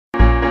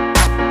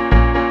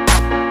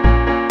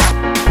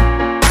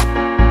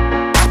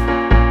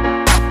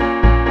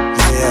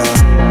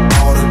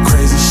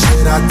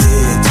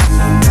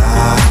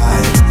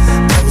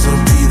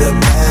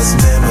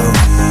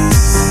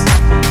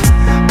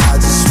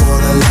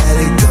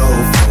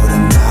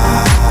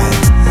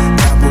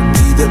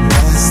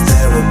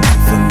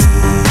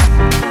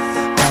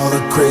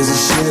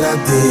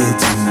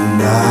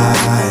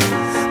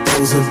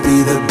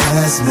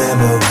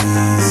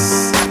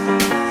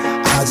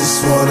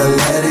wanna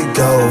let it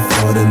go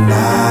for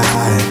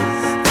tonight.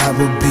 That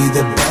would be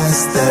the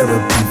best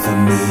therapy for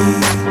me.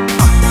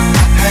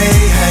 Hey,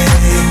 hey,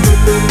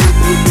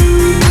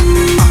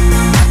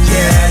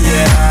 yeah,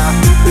 yeah.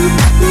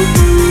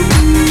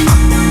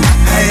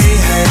 Hey,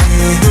 hey,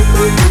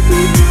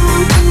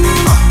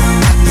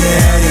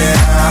 yeah,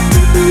 yeah.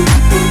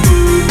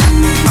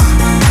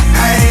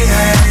 Hey,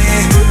 hey,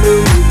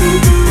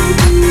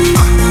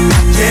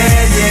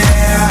 yeah,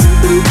 yeah.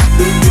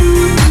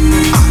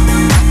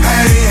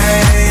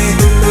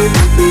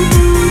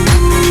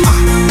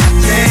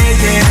 Hey,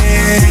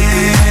 hey,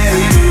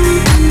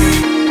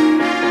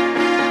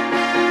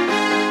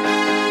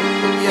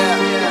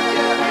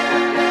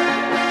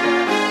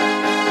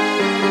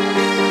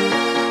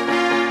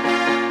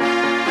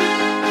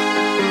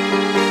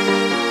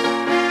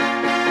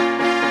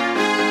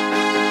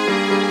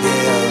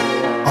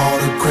 yeah, all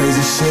the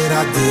crazy shit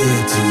I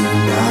did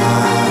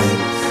tonight,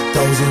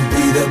 those would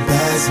be the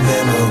best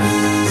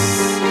memories.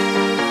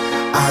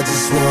 I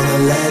just wanna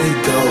let it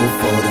go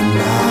for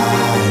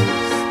tonight.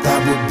 That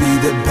would be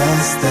the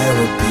best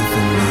therapy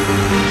for me.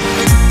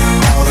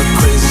 All the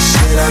crazy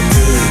shit I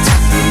did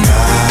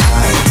tonight.